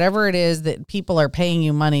accomplished whatever it is that people are paying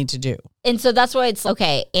you money to do? And so that's why it's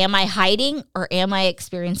okay. Am I hiding or am I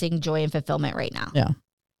experiencing joy and fulfillment right now? Yeah.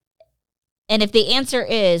 And if the answer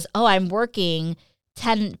is, I'm working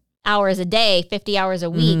 10 hours a day, 50 hours a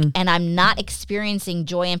week, and I'm not experiencing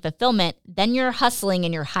joy and fulfillment, then you're hustling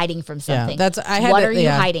and you're hiding from something. Yeah, what are you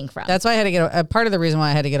hiding from? That's why I had to get part of the reason why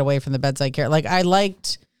I had to get away from the bedside care. Like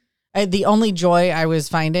the only joy I was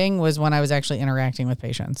finding was when I was actually interacting with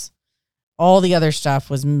patients. All the other stuff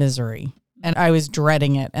was misery, and I was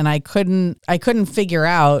dreading it, and I couldn't figure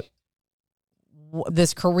out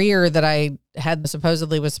this career that I had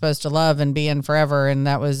supposedly was supposed to love and be in forever. And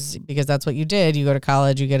that was because that's what you did. You go to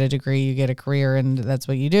college, you get a degree, you get a career, and that's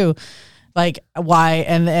what you do. Like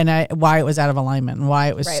why, why it was out of alignment and why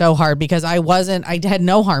it was so hard because I had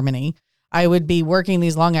no harmony. I would be working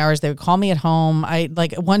these long hours. They would call me at home.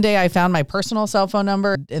 One day I found my personal cell phone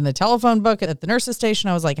number in the telephone book at the nurse's station.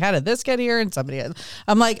 I was like, how did this get here? And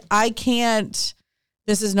I'm like, I can't.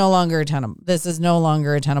 This is no longer a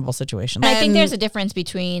tenable situation. And I think there's a difference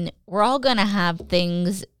between we're all going to have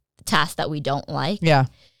tasks that we don't like. Yeah.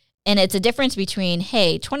 And it's a difference between,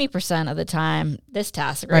 hey, 20% of the time, this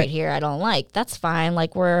task right here I don't like. That's fine.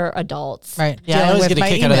 Like, we're adults. Right. Yeah, I always get a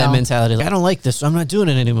kick out of that mentality. Like, I don't like this, so I'm not doing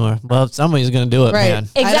it anymore. Well, somebody's going to do it, man.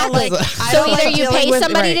 Exactly. So either you pay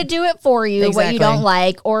somebody to do it for you, what you don't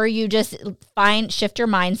like, or you just shift your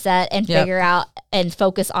mindset and figure out and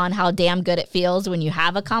focus on how damn good it feels when you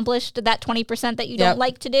have accomplished that 20% that you don't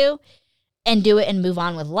like to do and do it and move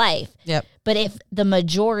on with life. Yep. But if the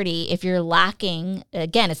majority, if you're lacking,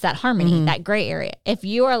 again, it's that harmony, that gray area. If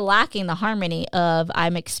you are lacking the harmony of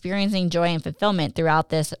I'm experiencing joy and fulfillment throughout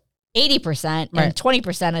this 80% and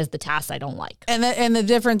 20% is the tasks I don't like. And the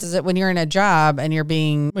difference is that when you're in a job and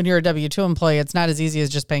when you're a W-2 employee, it's not as easy as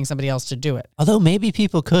just paying somebody else to do it. Although maybe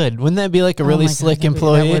people could. Wouldn't that be like a really slick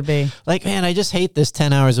employee? That would be. Like, man, I just hate this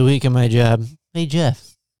 10 hours a week in my job. Hey, Jeff.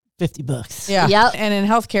 $50. Yeah. Yep. And in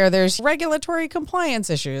healthcare, there's regulatory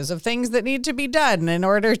compliance issues of things that need to be done in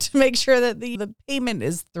order to make sure that the payment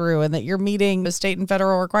is through and that you're meeting the state and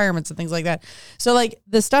federal requirements and things like that. So like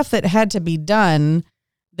the stuff that had to be done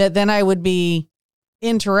that then I would be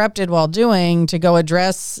interrupted while doing to go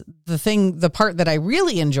address the part that I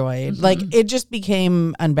really enjoyed, like it just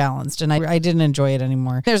became unbalanced and I didn't enjoy it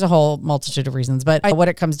anymore. There's a whole multitude of reasons, but what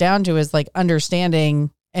it comes down to is like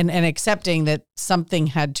understanding and accepting that something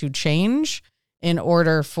had to change in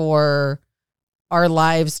order for our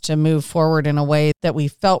lives to move forward in a way that we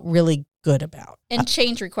felt really good about. And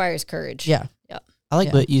change requires courage. Yeah. Yep. I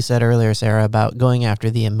like what you said earlier, Sarah, about going after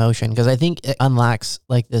the emotion, because I think it unlocks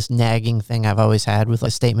like this nagging thing I've always had with a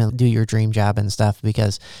statement, do your dream job and stuff,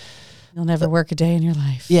 because you'll never work a day in your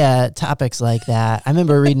life. Yeah, topics like that. I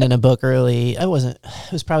remember reading in a book it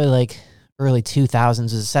was probably like early 2000s, it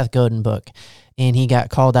was a Seth Godin book. And he got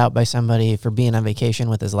called out by somebody for being on vacation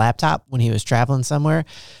with his laptop when he was traveling somewhere.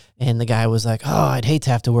 And the guy was like, oh, I'd hate to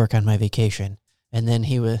have to work on my vacation. And then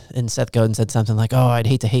Seth Godin said something like, oh, I'd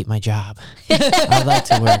hate to hate my job. I'd like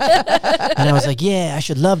to work. And I was like, yeah, I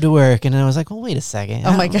should love to work. And then I was like, well, wait a second.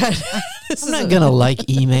 Oh my God. I'm not going to like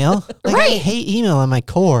email. Like, I hate email on my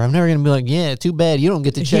core. I'm never going to be like, yeah, too bad. You don't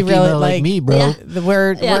get to check email like me, bro. Yeah.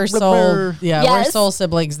 We're soul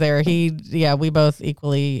siblings there. We both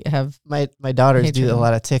equally have. My daughters do a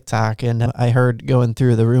lot of TikTok, and I heard going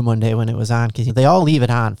through the room one day when it was on, because they all leave it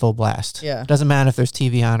on full blast. Yeah. Doesn't matter if there's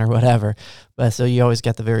TV on or whatever. But so you always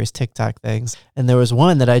get the various TikTok things. And there was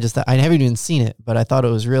one that I haven't even seen it, but I thought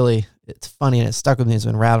it's funny and it stuck with me. It's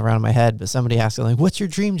been rattling around in my head. But somebody asked me, like, what's your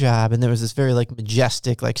dream job? And there was this very like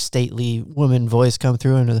majestic, like stately woman voice come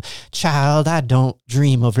through and was, child, I don't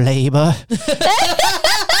dream of labor. And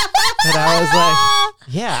I was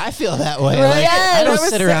like, yeah, I feel that way. Right. Like, I don't That was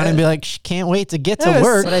sit around and be like, can't wait to get to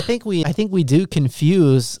work. But I think we do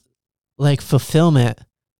confuse like fulfillment,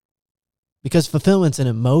 because fulfillment's an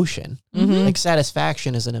emotion. Mm-hmm. Like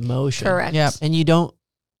satisfaction is an emotion. Correct. Yep. And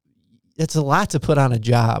it's a lot to put on a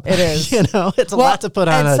job. It is. You know, it's a lot to put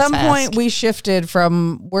on a At some task. point, we shifted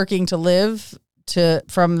from working to live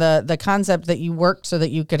from the concept that you worked so that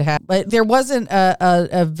you could have, but there wasn't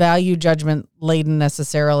a value judgment laden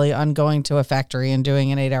necessarily on going to a factory and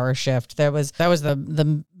doing an 8-hour shift. That was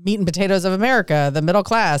the meat and potatoes of America, the middle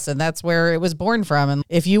class, and that's where it was born from. And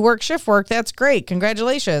if you work shift work, that's great,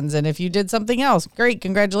 congratulations. And if you did something else, great,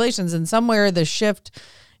 congratulations. And somewhere the shift,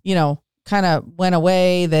 you know, kind of went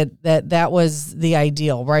away, that was the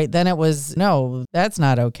ideal, right? Then it was, no, that's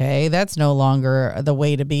not okay. That's no longer the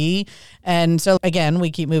way to be. And so again,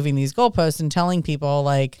 we keep moving these goalposts and telling people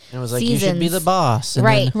like, And it was like, you should be the boss. And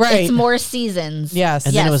Right. Then, Right. It's more seasons. yes.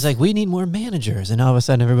 and then it was like, we need more managers. And all of a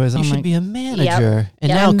sudden everybody's like, you should be a manager. And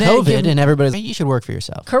Yep. now And then COVID and everybody's like, you should work for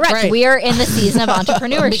yourself. Correct. Right. We are in the season of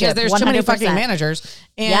entrepreneurship. because there's too many 100%. fucking managers.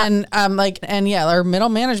 And our middle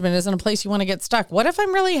management isn't a place you want to get stuck. What if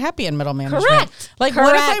I'm really happy in middle management? Correct. Like,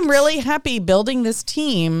 what if Correct. I'm really happy building this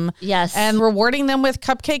team? Yes. And rewarding them with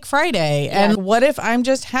Cupcake Friday? And what if I'm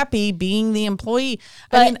just happy being the employee?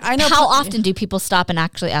 But I know how often do people stop and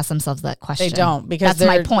actually ask themselves that question? They don't, because that's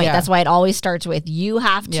my they're- point. yeah. That's why it always starts with you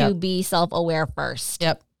have to Yep. be self-aware first.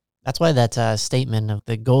 Yep. That's why that statement of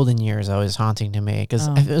the golden years is always haunting to me. Because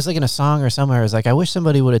Oh. it was like in a song or somewhere, it was like, I wish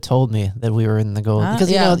somebody would have told me that we were in the gold.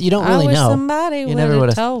 Because, you know, you don't really I wish know. somebody You never would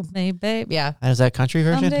would've- have told me, babe. Yeah. Is that country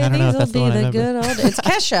version? Someday I don't know if these that's the will one I be remember. good old. It's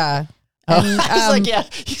Kesha. Oh, And, I was like, yeah,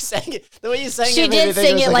 you sang it. The way you sang She it, made me did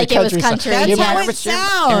think sing it like a it was song. country. That's Yeah. how it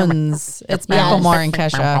sounds. It's Macklemore and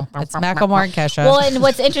Kesha. It's Macklemore and Kesha. Well, and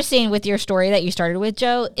what's interesting with your story that you started with,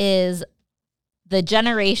 Joe, is the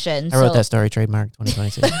generation. I wrote that story, trademark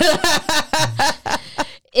 2022.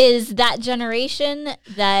 Is that generation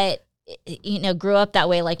that, you know, grew up that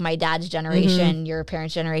way, like my dad's generation, your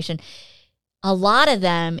parents' generation. A lot of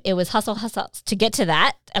them, it was hustle to get to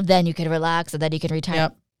that, and then you could relax, and then you could retire.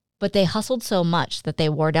 Yep. But they hustled so much that they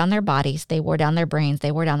wore down their bodies, they wore down their brains,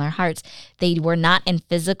 they wore down their hearts. They were not in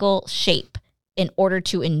physical shape in order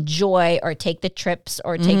to enjoy or take the trips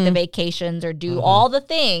or take the vacations or do all the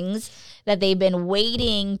things that they've been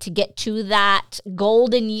waiting to get to that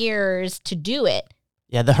golden years to do it.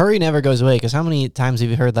 Yeah, the hurry never goes away. Because how many times have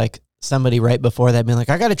you heard like somebody right before that being like,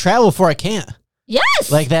 I got to travel before I can't?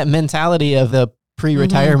 Yes. Like that mentality of the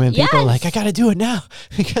pre-retirement people Yes. like, I got to do it now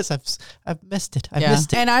because I've missed it. I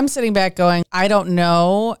missed it. And I'm sitting back going, I don't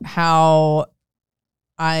know how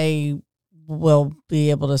I will be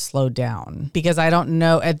able to slow down, because I don't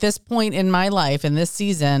know at this point in my life, in this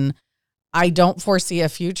season, I don't foresee a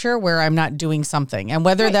future where I'm not doing something. And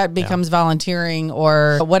whether that becomes volunteering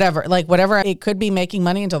or whatever, it could be making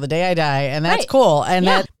money until the day I die. And that's Right. cool. And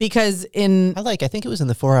Yeah. that, because in, I think it was in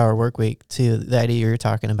the 4-hour work week too. The idea you're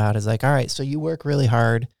talking about is like, all right, so you work really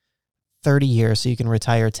hard 30 years so you can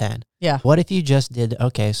retire 10. Yeah. What if you just did,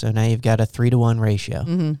 okay, so now you've got a 3-to-1 ratio.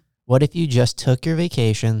 Mhm. What if you just took your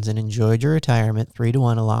vacations and enjoyed your retirement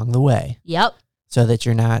 3-to-1 along the way Yep. so that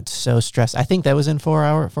you're not so stressed? I think that was in 4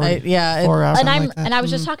 hours. 4 it- hours. And Like that. I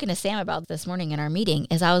was just talking to Sam about this morning in our meeting,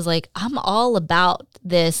 is I was like, I'm all about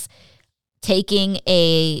this taking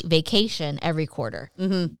a vacation every quarter.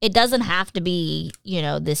 Mhm. It doesn't have to be, you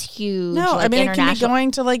know, this huge no, like, I mean, it can be international.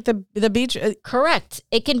 going to like the beach. Correct.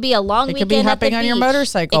 It can be a long It weekend. could be at hopping the on your beach.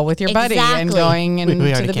 motorcycle with your buddy and Exactly. going we into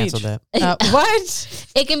already the beach. canceled that. What?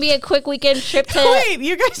 It can be a quick weekend trip to. Wait,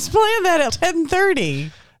 you guys planned that at 10:30.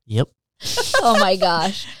 Yep. Oh my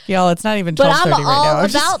gosh. Y'all, it's not even But 12:30 I'm right all now. I'm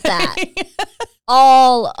just about that. saying.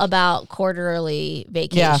 All about quarterly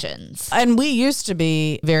vacations. And we used to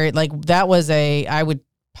be very like that was I would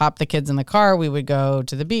pop the kids in the car. We would go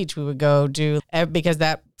to the beach. We would go do because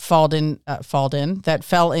that fell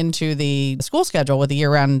into the school schedule with the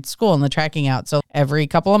year-round school and the tracking out. So every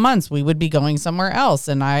couple of months we would be going somewhere else.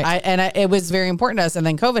 And it was very important to us. And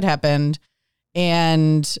then COVID happened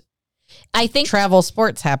and I think travel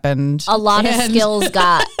sports happened. a lot of And- skills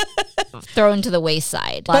got thrown to the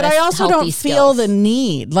wayside. But I also don't feel the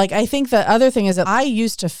need. Like, I think the other thing is that I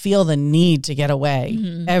used to feel the need to get away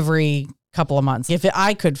Mm-hmm. every couple of months.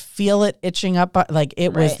 I could feel it itching up, like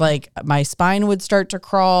it was Right. like my spine would start to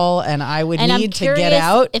crawl and I would and I'm need to curious get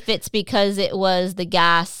out. if it's because it was the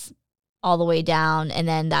gas all the way down, and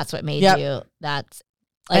then that's what made Yep. you. That's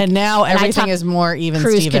like And now and I everything talk is more even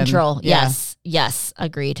cruise Steven. control. Yeah. Yes,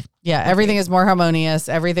 agreed. Yeah, everything is more harmonious.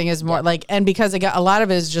 Everything is more like, and because a lot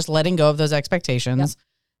of it is just letting go of those expectations,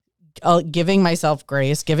 giving myself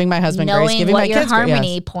grace, giving my husband Knowing grace, giving what my your kids grace.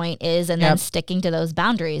 harmony Yes. point is, and Yep. then sticking to those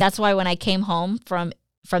boundaries. That's why when I came home from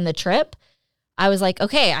the trip, I was like,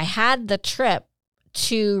 okay, I had the trip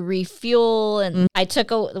to refuel, and I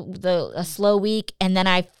took a slow week, and then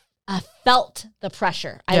I felt the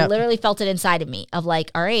pressure. I Yep. literally felt it inside of me of like,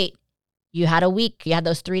 all right, You had a week. You had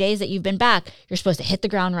those 3 days that you've been back. You're supposed to hit the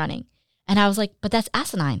ground running. And I was like, but that's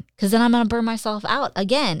asinine, because then I'm going to burn myself out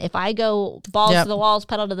again if I go balls to the walls,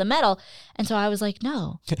 pedal to the metal. And so I was like,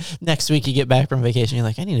 no. Next week you get back from vacation, you're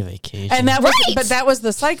like, I need a vacation. And that was, but that was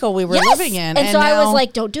the cycle we were living in. And so I was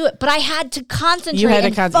like, don't do it. But I had to concentrate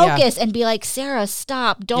and focus and be like, Sarah,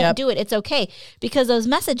 stop. Don't do it. It's okay. Because those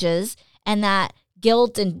messages and that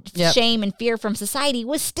guilt and shame and fear from society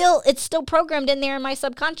it's still programmed in there in my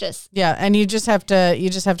subconscious. Yeah. And you just have to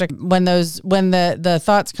when the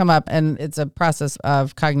thoughts come up, and it's a process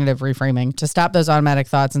of cognitive reframing, to stop those automatic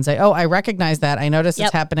thoughts and say, oh, I recognize that. I notice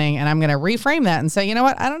it's happening, and I'm going to reframe that and say, you know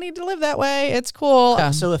what? I don't need to live that way. It's cool.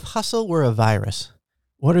 So if hustle were a virus,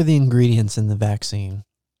 what are the ingredients in the vaccine?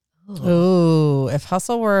 Ooh, if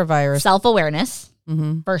hustle were a virus. Self-awareness,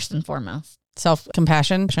 first and foremost.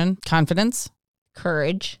 Self-compassion, confidence.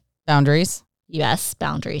 Courage. Boundaries. Yes,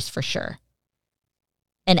 boundaries for sure.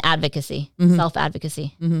 And advocacy,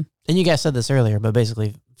 self-advocacy. And you guys said this earlier, but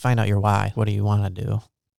basically find out your why. What do you want to do?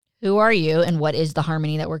 Who are you, and what is the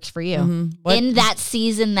harmony that works for you in that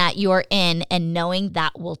season that you're in, and knowing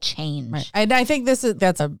that will change. Right. And I think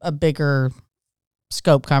that's a bigger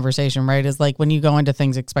scope conversation, right? Is like when you go into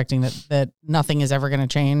things expecting that nothing is ever going to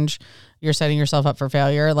change, you're setting yourself up for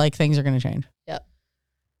failure. Like, things are going to change. Yep.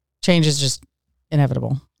 Change is just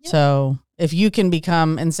inevitable. Yep. So if you can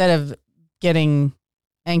become, instead of getting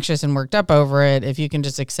anxious and worked up over it, if you can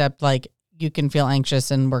just accept, like, you can feel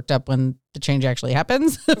anxious and worked up when the change actually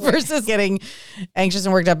happens versus getting anxious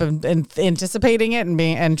and worked up and anticipating it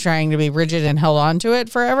and trying to be rigid and held on to it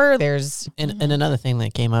forever. And another thing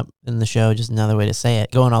that came up in the show, just another way to say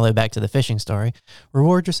it, going all the way back to the fishing story,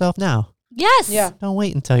 reward yourself now. Yes. Yeah. Don't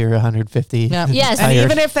wait until you're 150. Yeah. Yes. And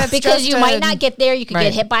even if that's because you might not get there, you could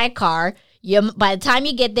get hit by a car. By the time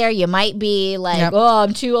you get there, you might be like, oh,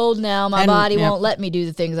 I'm too old now. My body won't let me do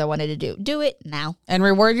the things I wanted to do. Do it now. And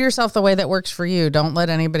reward yourself the way that works for you. Don't let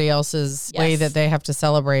anybody else's way that they have to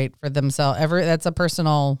celebrate for themselves. That's a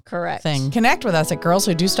personal thing. Connect with us at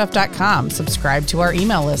girlswhodostuff.com. Subscribe to our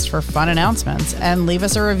email list for fun announcements, and leave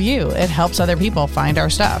us a review. It helps other people find our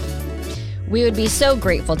stuff. We would be so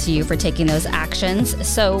grateful to you for taking those actions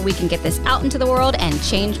so we can get this out into the world and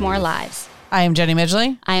change more lives. I am Jenny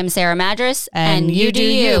Midgley. I am Sarah Madras. And you do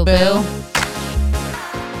you, boo.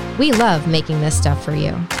 We love making this stuff for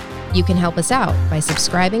you. You can help us out by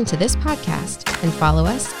subscribing to this podcast and follow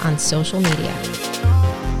us on social media.